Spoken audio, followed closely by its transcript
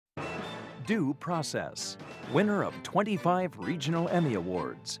Due Process, winner of 25 regional Emmy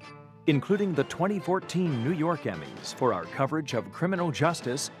Awards, including the 2014 New York Emmys for our coverage of criminal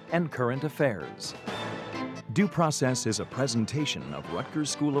justice and current affairs. Due Process is a presentation of Rutgers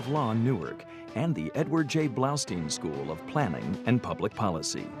School of Law, Newark, and the Edward J. Blaustein School of Planning and Public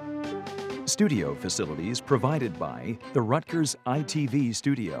Policy. Studio facilities provided by the Rutgers ITV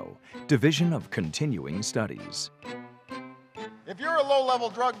Studio, Division of Continuing Studies. If you're a low-level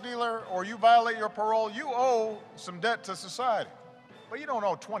drug dealer or you violate your parole, you owe some debt to society. But you don't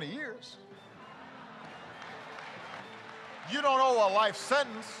owe 20 years. You don't owe a life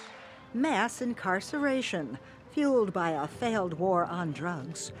sentence. Mass incarceration, fueled by a failed war on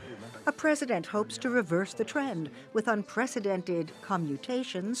drugs. A president hopes to reverse the trend with unprecedented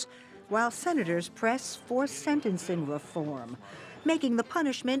commutations, while senators press for sentencing reform, making the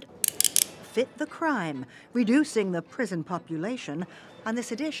punishment fit the crime, reducing the prison population on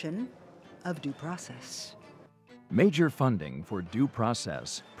this edition of Due Process. Major funding for Due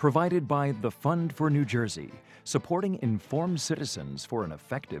Process provided by the Fund for New Jersey, supporting informed citizens for an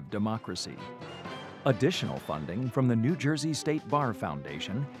effective democracy. Additional funding from the New Jersey State Bar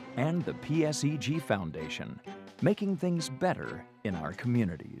Foundation and the PSEG Foundation, making things better in our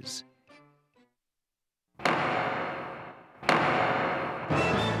communities.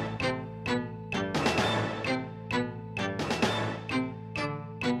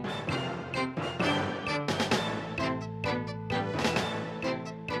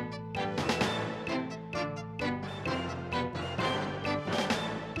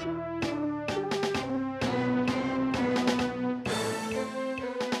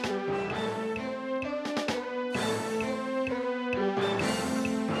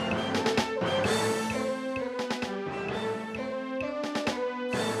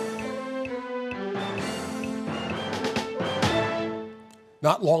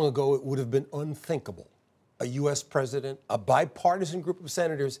 Not long ago, it would have been unthinkable. A U.S. president, a bipartisan group of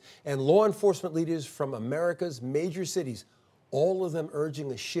senators, and law enforcement leaders from America's major cities, all of them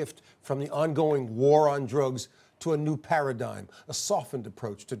urging a shift from the ongoing war on drugs to a new paradigm, a softened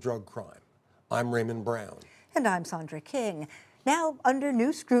approach to drug crime. I'm Raymond Brown. And I'm Sandra King. Now under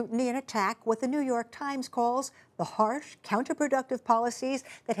new scrutiny and attack, what the New York Times calls the harsh, counterproductive policies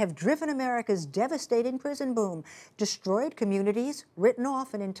that have driven America's devastating prison boom, destroyed communities, written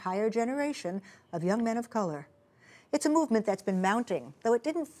off an entire generation of young men of color. It's a movement that's been mounting, though it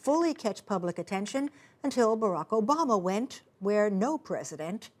didn't fully catch public attention until Barack Obama went where no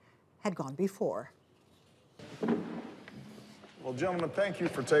president had gone before. Well, gentlemen, thank you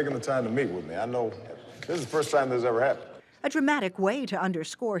for taking the time to meet with me. I know this is the first time this has ever happened. A dramatic way to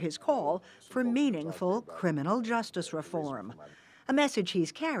underscore his call for meaningful criminal justice reform. A message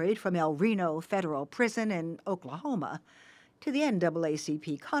he's carried from El Reno Federal Prison in Oklahoma to the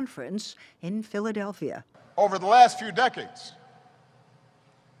NAACP conference in Philadelphia. Over the last few decades,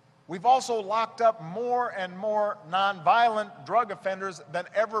 we've also locked up more and more nonviolent drug offenders than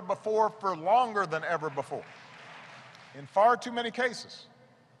ever before for longer than ever before. In far too many cases,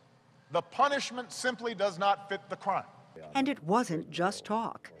 the punishment simply does not fit the crime. And it wasn't just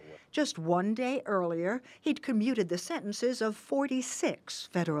talk. Just one day earlier, he'd commuted the sentences of 46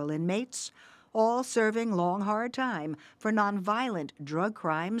 federal inmates, all serving long, hard time for nonviolent drug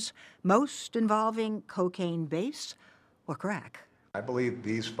crimes, most involving cocaine base or crack. I believe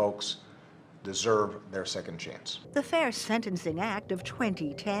these folks deserve their second chance. The Fair Sentencing Act of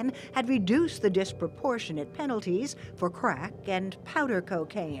 2010 had reduced the disproportionate penalties for crack and powder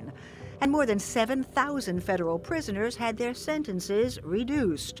cocaine, and more than 7,000 federal prisoners had their sentences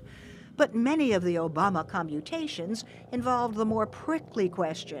reduced. But many of the Obama commutations involved the more prickly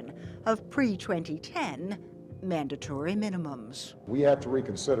question of pre-2010 mandatory minimums. We have to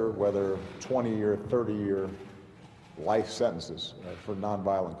reconsider whether 20-year, 30-year life sentences for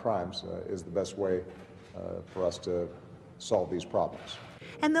nonviolent crimes is the best way for us to solve these problems.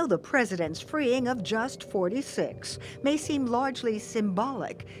 And though the president's freeing of just 46 may seem largely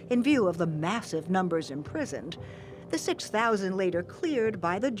symbolic in view of the massive numbers imprisoned, the 6,000 later cleared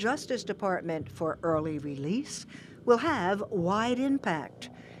by the Justice Department for early release will have wide impact.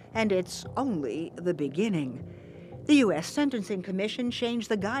 And it's only the beginning. The U.S. Sentencing Commission changed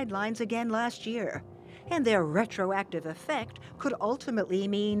the guidelines again last year, and their retroactive effect could ultimately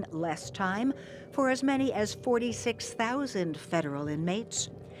mean less time for as many as 46,000 federal inmates,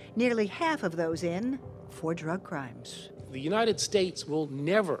 nearly half of those in for drug crimes. The United States will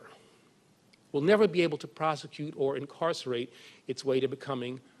never be able to prosecute or incarcerate its way to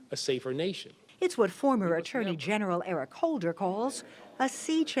becoming a safer nation. It's what former Attorney General Eric Holder calls a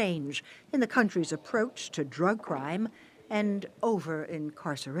sea change in the country's approach to drug crime and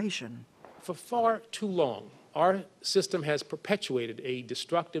over-incarceration. For far too long, our system has perpetuated a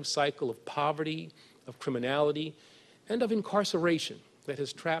destructive cycle of poverty, of criminality, and of incarceration that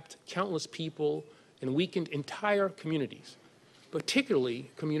has trapped countless people and weakened entire communities,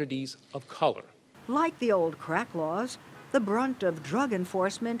 particularly communities of color. Like the old crack laws, the brunt of drug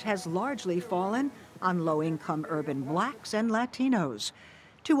enforcement has largely fallen on low-income urban blacks and Latinos,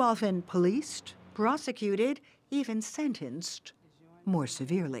 too often policed, prosecuted, even sentenced more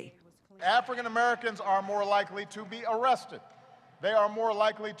severely. African Americans are more likely to be arrested. They are more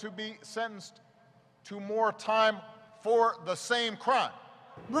likely to be sentenced to more time for the same crime.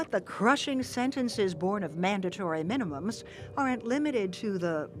 But the crushing sentences born of mandatory minimums aren't limited to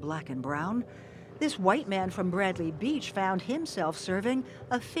the black and brown. This white man from Bradley Beach found himself serving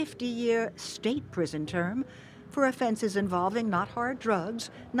a 50-year state prison term for offenses involving not hard drugs,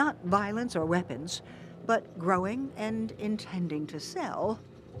 not violence or weapons, but growing and intending to sell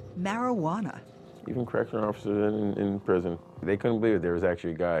marijuana. Even correctional officers in prison, they couldn't believe it. There was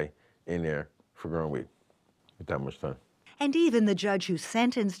actually a guy in there for growing weed with that much time. And even the judge who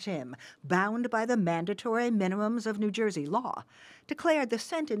sentenced him, bound by the mandatory minimums of New Jersey law, declared the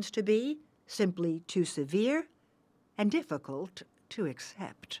sentence to be simply too severe and difficult to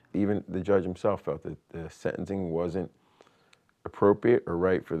accept. Even the judge himself felt that the sentencing wasn't appropriate or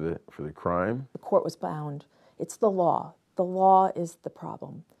right for the crime. The court was bound. It's the law. The law is the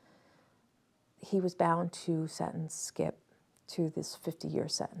problem. He was bound to sentence Skip to this 50-year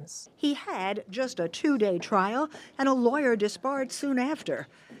sentence. He had just a 2-day trial, and a lawyer disbarred soon after.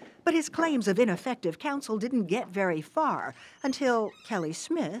 But his claims of ineffective counsel didn't get very far until Kelly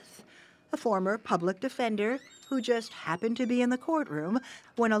Smith, a former public defender who just happened to be in the courtroom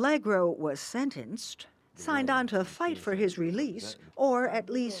when Allegro was sentenced, signed on to fight for his release, or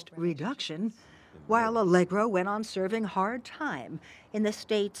at least reduction, while Allegro went on serving hard time in the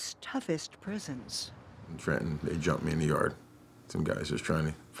state's toughest prisons. In Trenton, they jumped me in the yard. Some guys just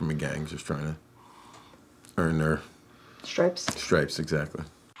from a gang, just trying to earn their Stripes. Stripes, exactly.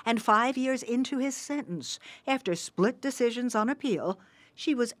 And 5 years into his sentence, after split decisions on appeal,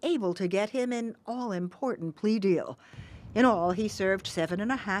 she was able to get him an all-important plea deal. In all, he served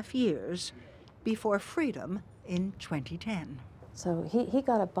 7.5 years before freedom in 2010. So he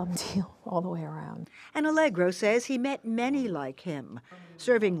got a bum deal all the way around. And Allegro says he met many like him,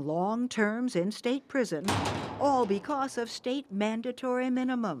 serving long terms in state prison, all because of state mandatory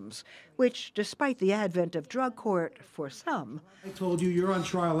minimums, which, despite the advent of drug court for some, I told you you're on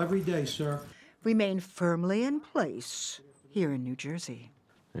trial every day, sir. remain firmly in place here in New Jersey.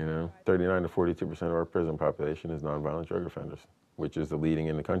 You know, 39 to 42% of our prison population is nonviolent drug offenders, which is the leading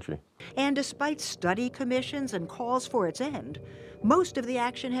in the country. And despite study commissions and calls for its end, most of the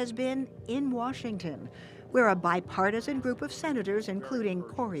action has been in Washington, where a bipartisan group of senators, including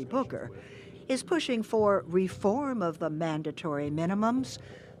Cory Booker, is pushing for reform of the mandatory minimums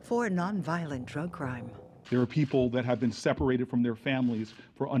for nonviolent drug crime. There are people that have been separated from their families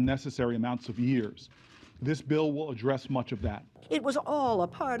for unnecessary amounts of years. This bill will address much of that. It was all a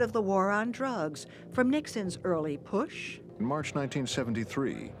part of the war on drugs, from Nixon's early push. In March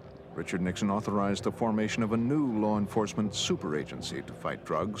 1973, Richard Nixon authorized the formation of a new law enforcement super agency to fight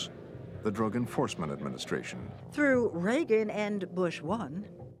drugs, the Drug Enforcement Administration. Through Reagan and Bush 1.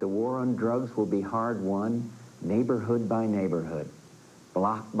 The war on drugs will be hard won, neighborhood by neighborhood,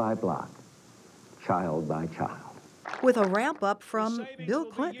 block by block, child by child. With a ramp up from Bill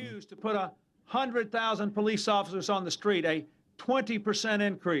Clinton. Used to put 100,000 police officers on the street, a 20%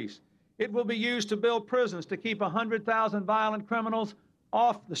 increase. It will be used to build prisons to keep 100,000 violent criminals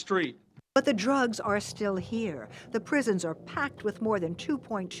off the street. But the drugs are still here. The prisons are packed with more than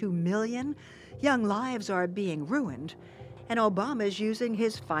 2.2 million. Young lives are being ruined. And Obama's using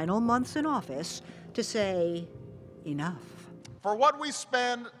his final months in office to say, enough. For what we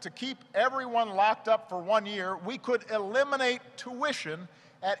spend to keep everyone locked up for 1 year, we could eliminate tuition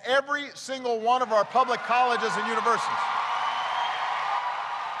at every single one of our public colleges and universities.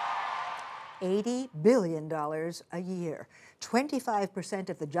 $80 billion a year, 25%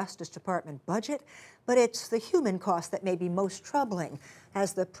 of the Justice Department budget, but it's the human cost that may be most troubling.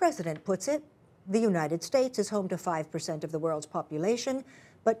 As the president puts it, the United States is home to 5% of the world's population,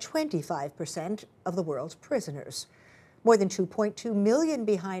 but 25% of the world's prisoners. More than 2.2 million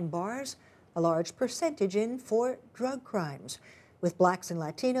behind bars, a large percentage in for drug crimes, with blacks and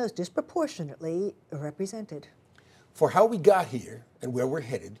Latinos disproportionately represented. For how we got here and where we're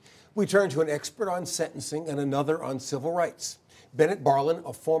headed, we turn to an expert on sentencing and another on civil rights. Bennett Barlyn,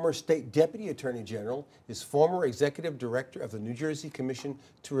 a former state deputy attorney general, is former executive director of the New Jersey Commission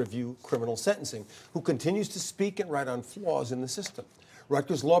to Review Criminal Sentencing, who continues to speak and write on flaws in the system.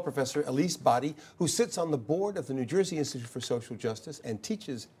 Rutgers Law Professor Elise Boddie, who sits on the board of the New Jersey Institute for Social Justice and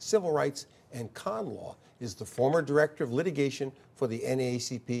teaches civil rights and con law, is the former director of litigation for the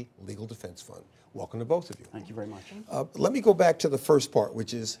NAACP Legal Defense Fund. Welcome to both of you. Thank you very much. Let me go back to the first part,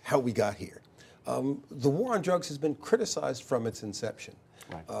 which is how we got here. The war on drugs has been criticized from its inception.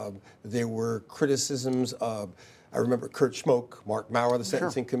 Right. There were criticisms of, I remember Kurt Schmoke, Mark Maurer, the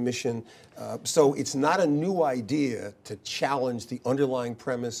Sentencing Commission. So it's not a new idea to challenge the underlying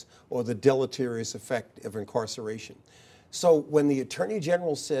premise or the deleterious effect of incarceration. So when the Attorney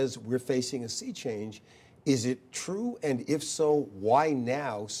General says we're facing a sea change, is it true? And if so, why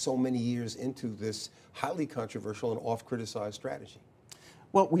now, so many years into this highly controversial and oft-criticized strategy?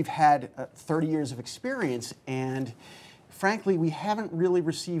 Well, we've had 30 years of experience, and frankly, we haven't really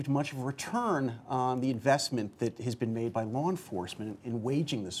received much of a return on the investment that has been made by law enforcement in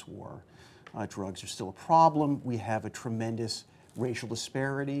waging this war. Drugs are still a problem. We have a tremendous racial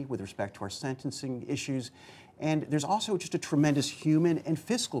disparity with respect to our sentencing issues. And there's also just a tremendous human and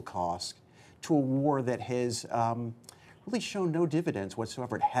fiscal cost to a war that has really shown no dividends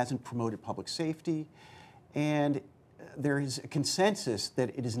whatsoever. It hasn't promoted public safety, and there is a consensus that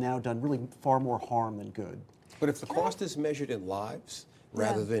it has now done really far more harm than good. But if the cost is measured in lives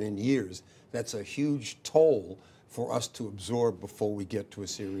rather than in years, that's a huge toll for us to absorb before we get to a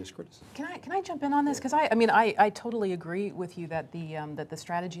serious criticism. Can I jump in on this? Because I totally agree with you that the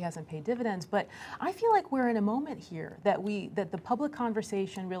strategy hasn't paid dividends, but I feel like we're in a moment here that the public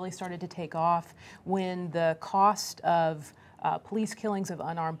conversation really started to take off when the cost of police killings of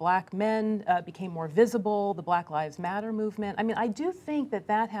unarmed black men became more visible, the Black Lives Matter movement. I mean, I do think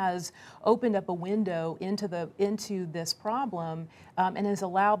that has opened up a window into this problem and has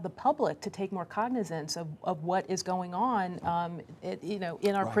allowed the public to take more cognizance of what is going on,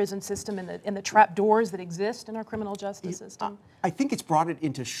 in our prison system and the trap doors that exist in our criminal justice system. I think it's brought it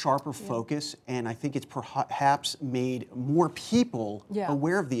into sharper focus, and I think it's perhaps made more people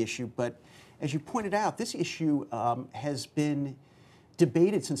aware of the issue. But as you pointed out, this issue has been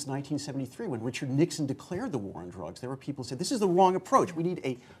debated since 1973 when Richard Nixon declared the war on drugs. There were people who said, this is the wrong approach. We need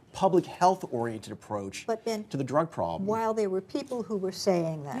a public health-oriented approach to the drug problem. While there were people who were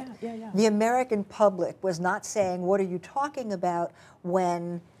saying that, the American public was not saying, what are you talking about,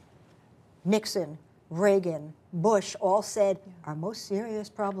 when Nixon, Reagan, Bush all said, our most serious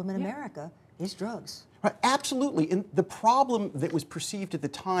problem in America is drugs. Right, absolutely. And the problem that was perceived at the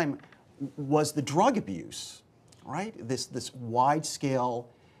time was the drug abuse, right? This wide-scale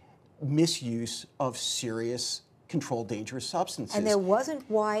misuse of serious, controlled, dangerous substances. And there wasn't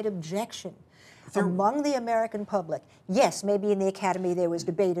wide objection among the American public. Yes, maybe in the academy there was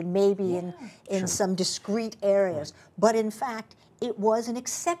debate, and maybe in some discrete areas, but in fact, it was an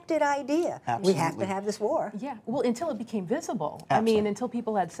accepted idea. Absolutely. We have to have this war. Yeah, well, until it became visible. Absolutely. I mean, until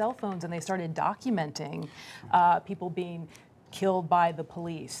people had cell phones and they started documenting people being killed by the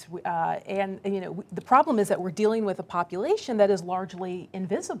police. The problem is that we're dealing with a population that is largely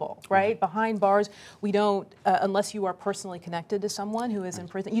invisible, right? Behind bars, we don't, unless you are personally connected to someone who is in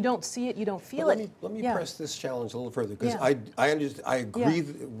prison, you don't see it, you don't feel it. Let me press this challenge a little further, because I agree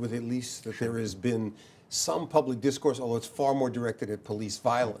with Elise that there has been some public discourse, although it's far more directed at police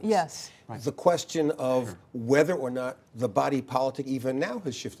violence. Yes. The question of whether or not the body politic even now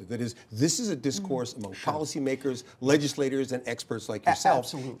has shifted. That is, this is a discourse among policymakers, legislators, and experts like yourself.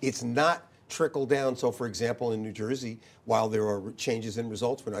 Absolutely. It's not trickled down. So, for example, in New Jersey, while there are changes in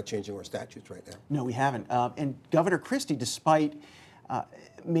results, we're not changing our statutes right now. No, we haven't. And Governor Christie, despite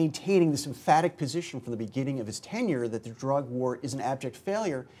maintaining this emphatic position from the beginning of his tenure that the drug war is an abject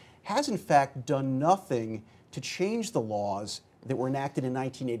failure, has in fact done nothing to change the laws that were enacted in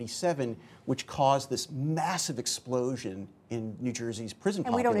 1987, which caused this massive explosion in New Jersey's prison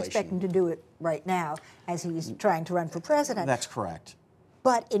population. And we don't expect him to do it right now as he's trying to run for president. That's correct.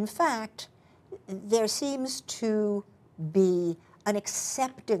 But in fact, there seems to be an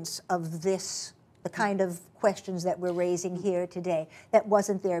acceptance of this, the kind of questions that we're raising here today, that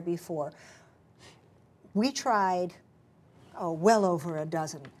wasn't there before. We tried, well over a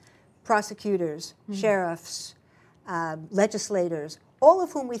dozen prosecutors, sheriffs, legislators, all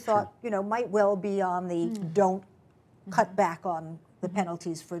of whom we thought, might well be on the don't cut back on the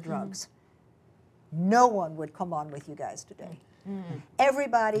penalties for drugs. No one would come on with you guys today.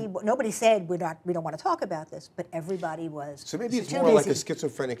 Everybody, nobody said we don't want to talk about this, but everybody was. So maybe it's more like a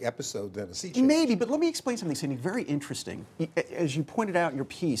schizophrenic episode than a sea change. Maybe, but let me explain something very interesting. As you pointed out in your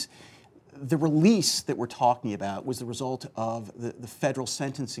piece, the release that we're talking about was the result of the Federal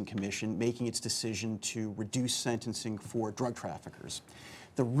Sentencing Commission making its decision to reduce sentencing for drug traffickers.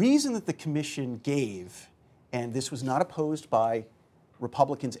 The reason that the commission gave, and this was not opposed by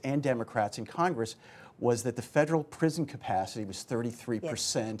Republicans and Democrats in Congress was that the federal prison capacity was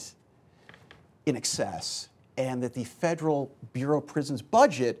 33% in excess, and that the Federal Bureau of Prisons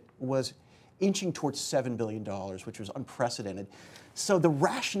budget was inching towards $7 billion, which was unprecedented. So the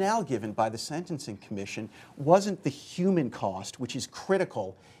rationale given by the Sentencing Commission wasn't the human cost, which is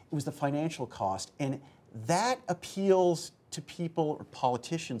critical, it was the financial cost. And that appeals to people or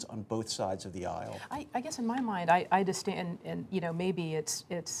politicians on both sides of the aisle. I guess in my mind, I understand, and you know, maybe it's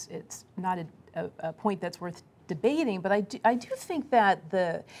not a point that's worth debating, but I do think that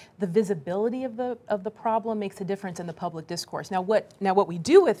the visibility of the problem makes a difference in the public discourse. Now what we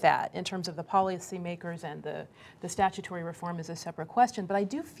do with that in terms of the policymakers and the statutory reform is a separate question, but I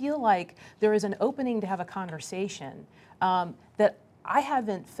do feel like there is an opening to have a conversation that I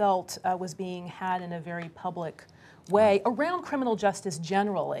haven't felt was being had in a very public way around criminal justice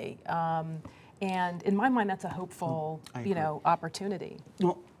generally. And in my mind, that's a hopeful, opportunity.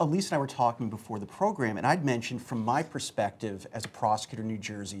 Well, Elise and I were talking before the program, and I'd mentioned from my perspective as a prosecutor in New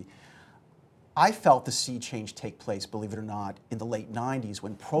Jersey, I felt the sea change take place, believe it or not, in the late 90s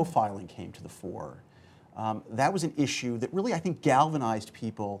when profiling came to the fore. That was an issue that really, I think, galvanized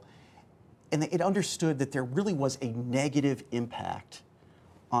people, and it understood that there really was a negative impact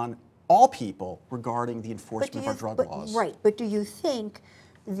on all people regarding the enforcement of our drug laws. Right, but do you think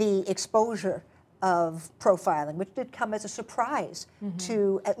the exposure of profiling, which did come as a surprise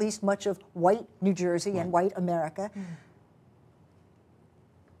to at least much of white New Jersey and white America,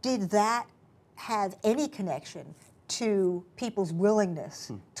 did that have any connection to people's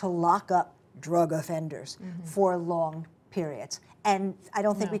willingness to lock up drug offenders for long periods? And I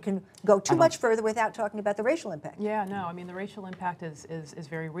don't think we can go too much further without talking about the racial impact. Yeah, no, I mean, the racial impact is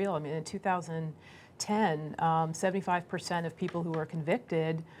very real. I mean, in 2010, 75% of people who were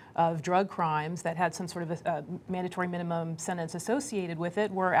convicted of drug crimes that had some sort of a mandatory minimum sentence associated with it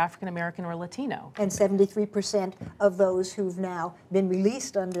were African American or Latino. And 73% of those who've now been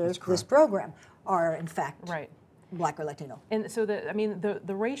released under this program are, in fact, Black or Latino. And so,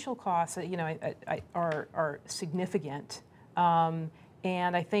 the racial costs, are significant.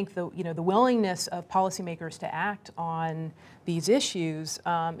 And I think the willingness of policymakers to act on these issues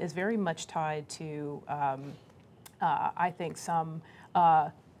is very much tied to, I think, some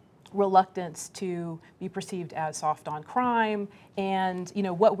reluctance to be perceived as soft on crime, and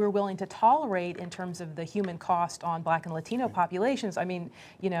what we're willing to tolerate in terms of the human cost on Black and Latino populations. I mean,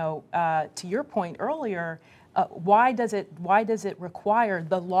 to your point earlier, why does it require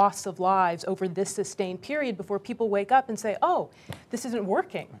the loss of lives over this sustained period before people wake up and say, oh, this isn't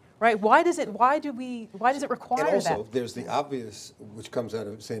working, right? Why does it require that? And also, there's the obvious, which comes out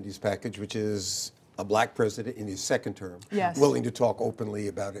of Sandy's package, which is a Black president in his second term, willing to talk openly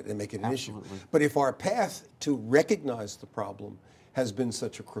about it and make it an issue. But if our path to recognize the problem has been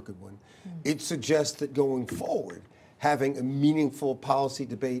such a crooked one, it suggests that going forward, having a meaningful policy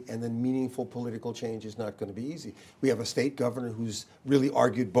debate and then meaningful political change is not going to be easy. We have a state governor who's really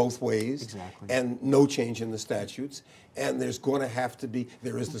argued both ways, and no change in the statutes. And there's going to have to be,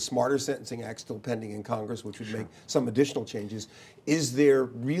 there is the Smarter Sentencing Act still pending in Congress, which would make some additional changes. Is there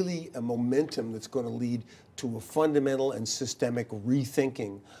really a momentum that's going to lead to a fundamental and systemic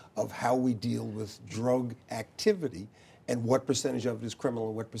rethinking of how we deal with drug activity and what percentage of it is criminal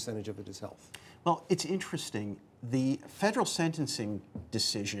and what percentage of it is health? Well, it's interesting. The federal sentencing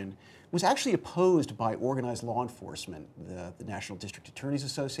decision was actually opposed by organized law enforcement. The National District Attorneys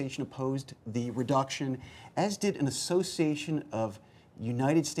Association opposed the reduction, as did an association of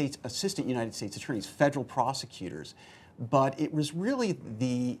assistant United States attorneys, federal prosecutors. But it was really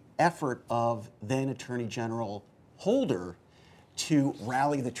the effort of then Attorney General Holder to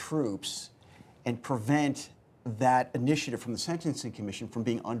rally the troops and prevent that initiative from the Sentencing Commission from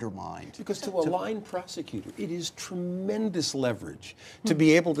being undermined. Because to a line prosecutor, it is tremendous leverage to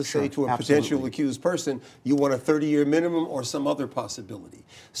be able to say to a potential accused person, you want a 30-year minimum or some other possibility.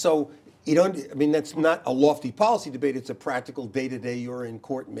 So, that's not a lofty policy debate, it's a practical day-to-day, you're in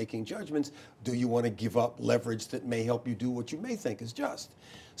court making judgments. Do you want to give up leverage that may help you do what you may think is just?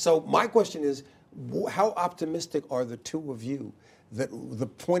 So my question is, how optimistic are the two of you that the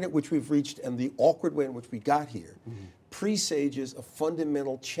point at which we've reached and the awkward way in which we got here presages a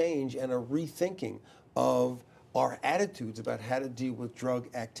fundamental change and a rethinking of our attitudes about how to deal with drug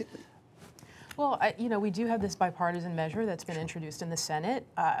activity? Well, we do have this bipartisan measure that's been introduced in the Senate.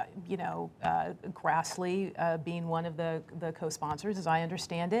 Grassley being one of the co-sponsors, as I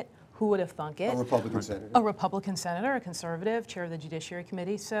understand it. Who would have thunk it? A Republican senator. A Republican senator, a conservative, chair of the Judiciary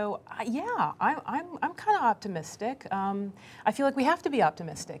Committee. So, yeah, I'm kind of optimistic. I feel like we have to be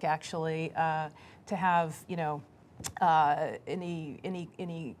optimistic, actually, to have,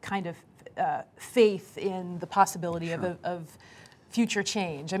 any kind of faith in the possibility of future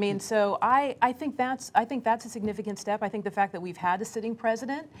change. I mean, so I think that's a significant step. I think the fact that we've had a sitting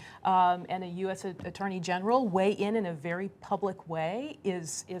president and a U.S. Attorney General weigh in a very public way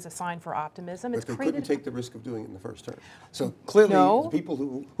is a sign for optimism. But they couldn't take the risk of doing it in the first term. So clearly, the people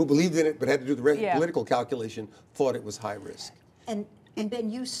who believed in it but had to do the political calculation thought it was high risk. And Ben,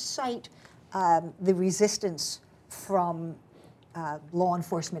 you cite the resistance from law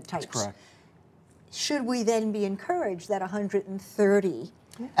enforcement types. That's correct. Should we then be encouraged that 130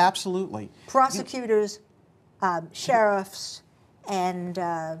 absolutely prosecutors, sheriffs, and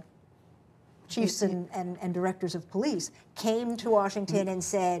chiefs and directors of police came to Washington and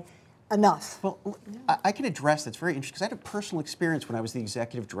said, enough? Well, I can address that. It's very interesting because I had a personal experience when I was the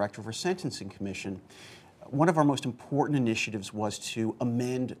executive director of our sentencing commission. One of our most important initiatives was to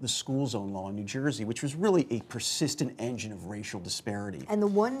amend the school zone law in New Jersey, which was really a persistent engine of racial disparity. And the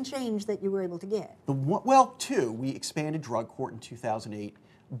one change that you were able to get? Well, two. We expanded drug court in 2008,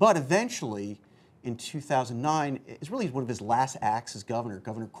 but eventually, in 2009, it's really one of his last acts as governor.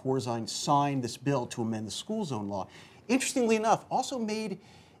 Governor Corzine signed this bill to amend the school zone law. Interestingly enough, also made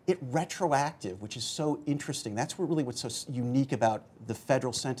it retroactive, which is so interesting. That's really what's so unique about the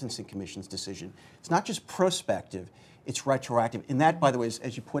Federal Sentencing Commission's decision. It's not just prospective, it's retroactive. And that, by the way,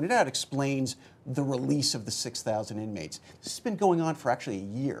 as you pointed out, explains the release of the 6,000 inmates. This has been going on for actually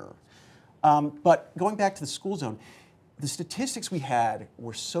a year. But going back to the school zone, the statistics we had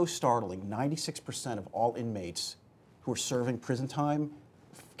were so startling. 96% of all inmates who are serving prison time,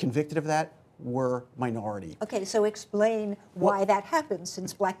 convicted of that, were minority. Okay, so explain why that happens,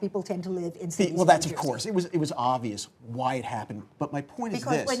 since black people tend to live in cities. Well, that's of course. It was obvious why it happened. But my point is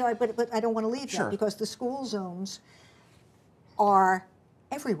this. Wait, no, but I don't want to leave that, because the school zones are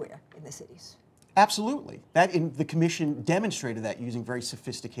everywhere in the cities. Absolutely. The commission demonstrated that using very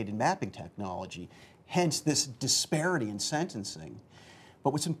sophisticated mapping technology, hence this disparity in sentencing.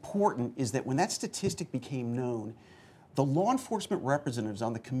 But what's important is that when that statistic became known, the law enforcement representatives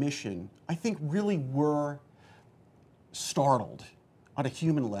on the commission, I think, really were startled on a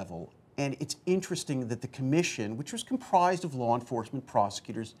human level. And it's interesting that the commission, which was comprised of law enforcement,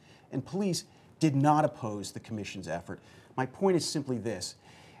 prosecutors, and police, did not oppose the commission's effort. My point is simply this.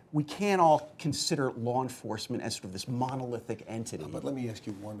 We can't all consider law enforcement as sort of this monolithic entity. But let me ask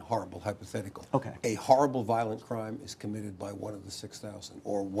you one horrible hypothetical. Okay. A horrible violent crime is committed by one of the 6,000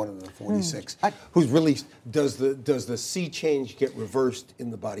 or one of the 46. Who's released? Does the sea change get reversed in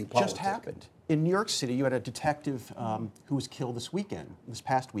the body politic? Just happened. In New York City, you had a detective who was killed this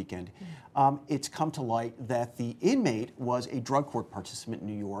past weekend. It's come to light that the inmate was a drug court participant in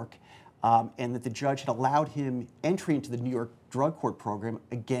New York, and that the judge had allowed him entry into the New York drug court program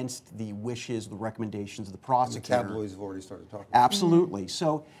against the wishes, the recommendations of the prosecutor. And the tabloids have already started talking. Absolutely.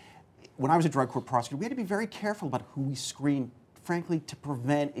 So when I was a drug court prosecutor, we had to be very careful about who we screened, frankly, to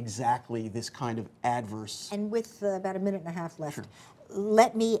prevent exactly this kind of adverse. And with about a minute and a half left,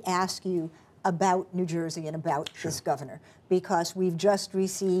 let me ask you about New Jersey and about this governor, because we've just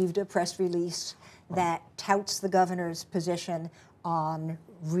received a press release that touts the governor's position on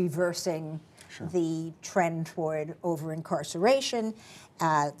reversing the trend toward over-incarceration,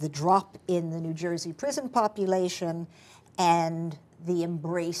 the drop in the New Jersey prison population, and the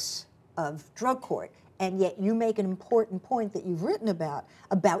embrace of drug court. And yet you make an important point that you've written about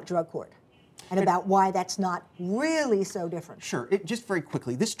drug court and about why that's not really so different. Sure. Just very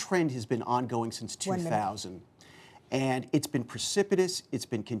quickly, this trend has been ongoing since 2000. And it's been precipitous, it's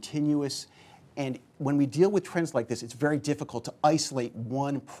been continuous. And when we deal with trends like this, it's very difficult to isolate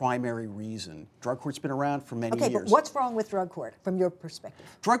one primary reason. Drug court's been around for many years. Okay, but what's wrong with drug court from your perspective?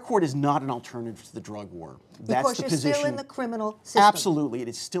 Drug court is not an alternative to the drug war. Because you're still in the criminal system. Absolutely. It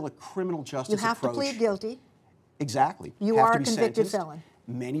is still a criminal justice approach. You have to plead guilty. Exactly. You are a convicted felon.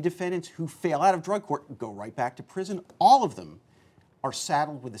 Many defendants who fail out of drug court go right back to prison. All of them are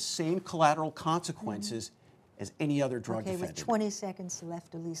saddled with the same collateral consequences as any other drug defendant. Okay, with 20 seconds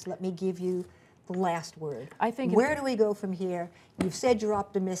left, Elise, let me give you the last word. I think where do we go from here? You've said you're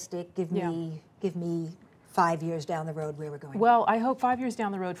optimistic. Give me 5 years down the road where we're going. Well, I hope 5 years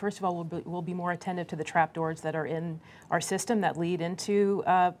down the road, first of all, we'll be more attentive to the trapdoors that are in our system that lead into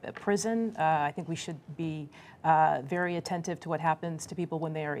prison. I think we should be very attentive to what happens to people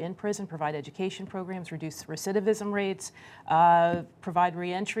when they are in prison, provide education programs, reduce recidivism rates, provide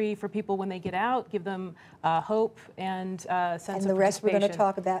reentry for people when they get out, give them hope and sense of participation. And the rest we're going to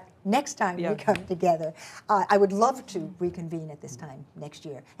talk about next time we come together. I would love to reconvene at this time next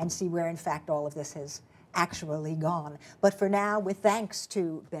year and see where, in fact, all of this has actually gone. But for now, with thanks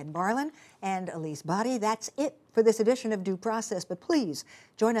to Ben Barlyn and Elise Boddie, that's it for this edition of Due Process, but please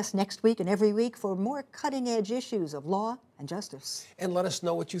join us next week and every week for more cutting-edge issues of law and justice. And let us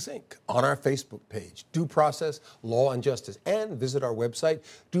know what you think on our Facebook page, Due Process, Law and Justice, and visit our website,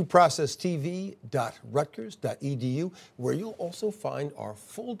 dueprocesstv.rutgers.edu, where you'll also find our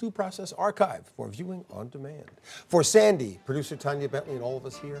full Due Process archive for viewing on demand. For Sandy, producer Tanya Bentley, and all of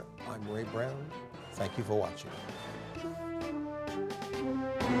us here, I'm Ray Brown. Thank you for watching.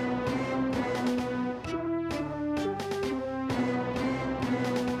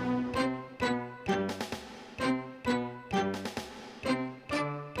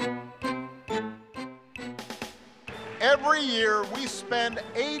 Every year, we spend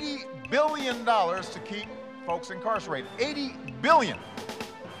 $80 billion to keep folks incarcerated. $80 billion.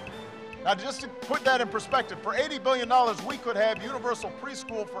 Now, just to put that in perspective, for $80 billion, we could have universal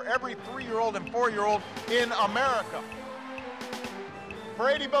preschool for every 3-year-old and 4-year-old in America. For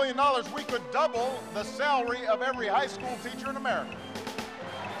 $80 billion, we could double the salary of every high school teacher in America.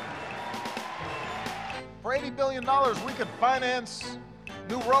 For $80 billion, we could finance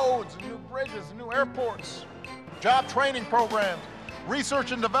new roads and new bridges and new airports, job training programs,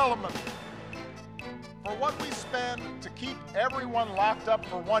 research and development. For what we spend to keep everyone locked up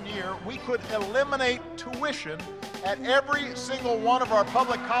for 1 year, we could eliminate tuition at every single one of our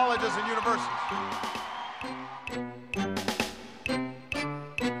public colleges and universities.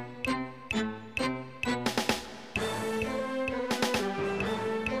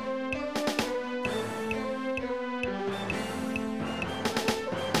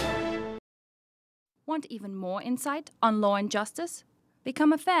 Want even more insight on law and justice?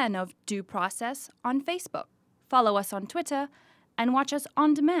 Become a fan of Due Process on Facebook, follow us on Twitter, and watch us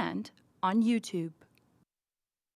on demand on YouTube.